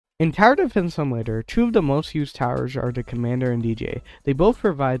In Tower Defense Simulator, two of the most used towers are the Commander and DJ. They both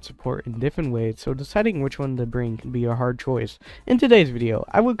provide support in different ways, so deciding which one to bring can be a hard choice. In today's video,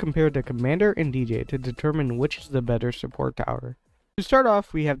 I will compare the Commander and DJ to determine which is the better support tower. To start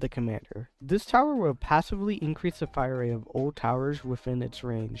off, we have the Commander. This tower will passively increase the fire rate of old towers within its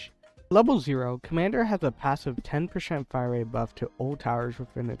range. Level 0, Commander has a passive 10% fire rate buff to old towers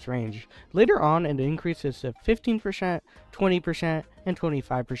within its range. Later on, it increases to 15%, 20%, and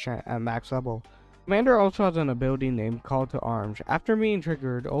 25% at max level. Commander also has an ability named Call to Arms. After being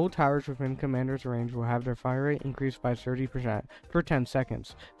triggered, old towers within Commander's range will have their fire rate increased by 30% per 10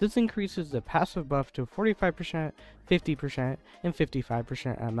 seconds. This increases the passive buff to 45%, 50%, and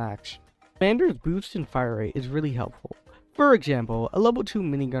 55% at max. Commander's boost in fire rate is really helpful. For example, a level 2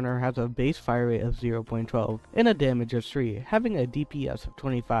 minigunner has a base fire rate of 0.12 and a damage of 3, having a DPS of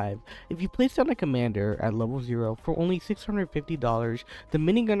 25. If you place down a commander at level 0 for only $650, the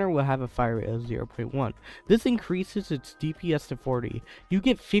minigunner will have a fire rate of 0.1. This increases its DPS to 40. You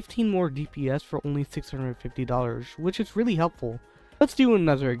get 15 more DPS for only $650, which is really helpful. Let's do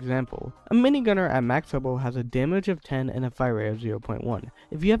another example. A minigunner at max level has a damage of 10 and a fire rate of 0.1.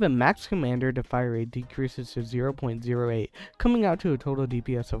 If you have a max commander, the fire rate decreases to 0.08, coming out to a total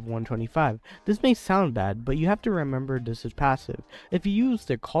DPS of 125. This may sound bad, but you have to remember this is passive. If you use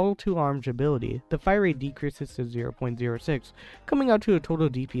the Call to Arms ability, the fire rate decreases to 0.06, coming out to a total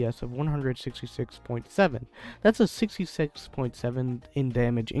DPS of 166.7. That's a 66.7 in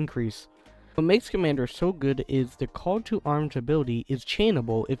damage increase. What makes Commander so good is the Call to Arms ability is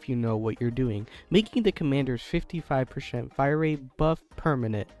chainable if you know what you're doing, making the Commander's 55% fire rate buff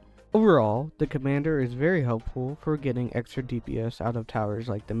permanent. Overall, the Commander is very helpful for getting extra DPS out of towers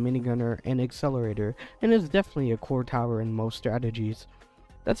like the minigunner and accelerator, and is definitely a core tower in most strategies.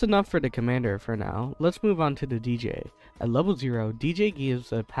 That's enough for the Commander for now. Let's move on to the DJ. At level 0, DJ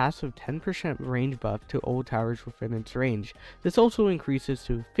gives a passive 10% range buff to old towers within its range. This also increases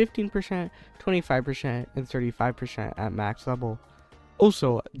to 15%, 25%, and 35% at max level.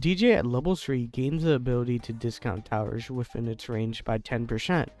 Also, DJ at level 3 gains the ability to discount towers within its range by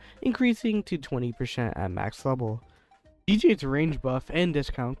 10%, increasing to 20% at max level. DJ's range buff and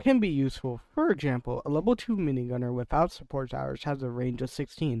discount can be useful. For example, a level 2 minigunner without support towers has a range of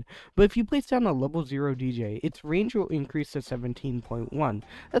 16, but if you place down a level 0 DJ, its range will increase to 17.1.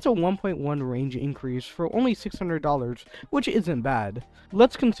 That's a 1.1 range increase for only $600, which isn't bad.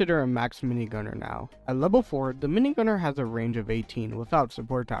 Let's consider a max minigunner now. At level 4, the minigunner has a range of 18 without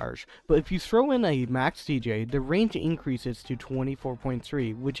support towers, but if you throw in a max DJ, the range increases to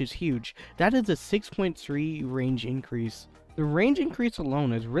 24.3, which is huge. That is a 6.3 range increase. The range increase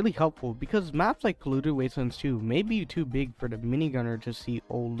alone is really helpful because maps like Polluted Wastelands 2 may be too big for the minigunner to see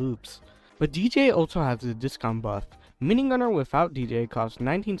old loops. But DJ also has a discount buff. Minigunner without DJ costs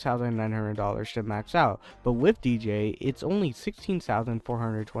 $19,900 to max out, but with DJ, it's only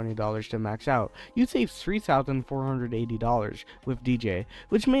 $16,420 to max out. You save $3,480 with DJ,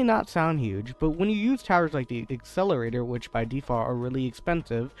 which may not sound huge, but when you use towers like the accelerator, which by default are really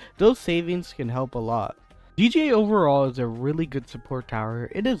expensive, those savings can help a lot. DJ overall is a really good support tower.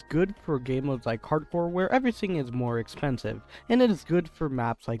 It is good for game modes like Hardcore where everything is more expensive, and it is good for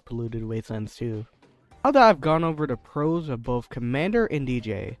maps like Polluted Wastelands 2. Now that I've gone over the pros of both Commander and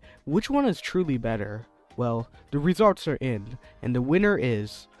DJ, which one is truly better? Well, the results are in, and the winner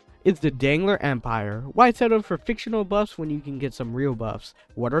is the Dangler Empire. Why settle for fictional buffs when you can get some real buffs?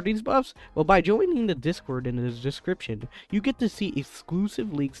 What are these buffs? Well, by joining the Discord in the description, you get to see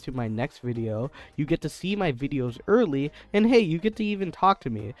exclusive leaks to my next video, you get to see my videos early, and hey, you get to even talk to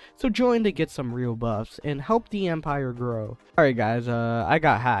me. So join to get some real buffs and help the Empire grow. Alright guys, I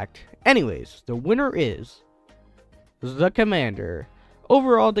got hacked. Anyways, the winner is the Commander.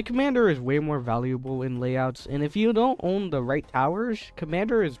 Overall, the Commander is way more valuable in layouts, and if you don't own the right towers,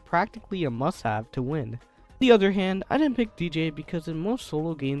 Commander is practically a must-have to win. On the other hand, I didn't pick DJ because in most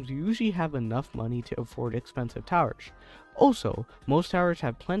solo games you usually have enough money to afford expensive towers. Also, most towers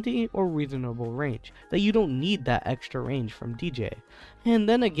have plenty or reasonable range, that you don't need that extra range from DJ. And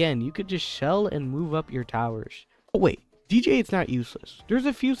then again, you could just shell and move up your towers. Oh wait. DJ is not useless. There's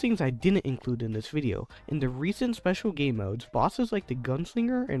a few things I didn't include in this video. In the recent special game modes, bosses like the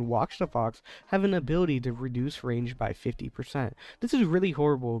Gunslinger and Watch the Fox have an ability to reduce range by 50%. This is really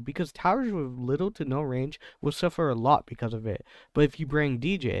horrible because towers with little to no range will suffer a lot because of it. But if you bring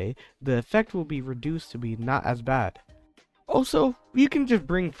DJ, the effect will be reduced to be not as bad. Also, you can just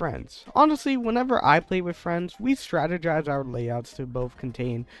bring friends. Honestly, whenever I play with friends, we strategize our layouts to both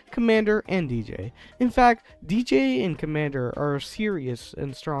contain Commander and DJ. In fact, DJ and Commander are a serious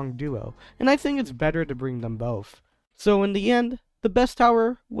and strong duo, and I think it's better to bring them both. So in the end, The best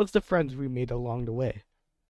tower was the friends we made along the way.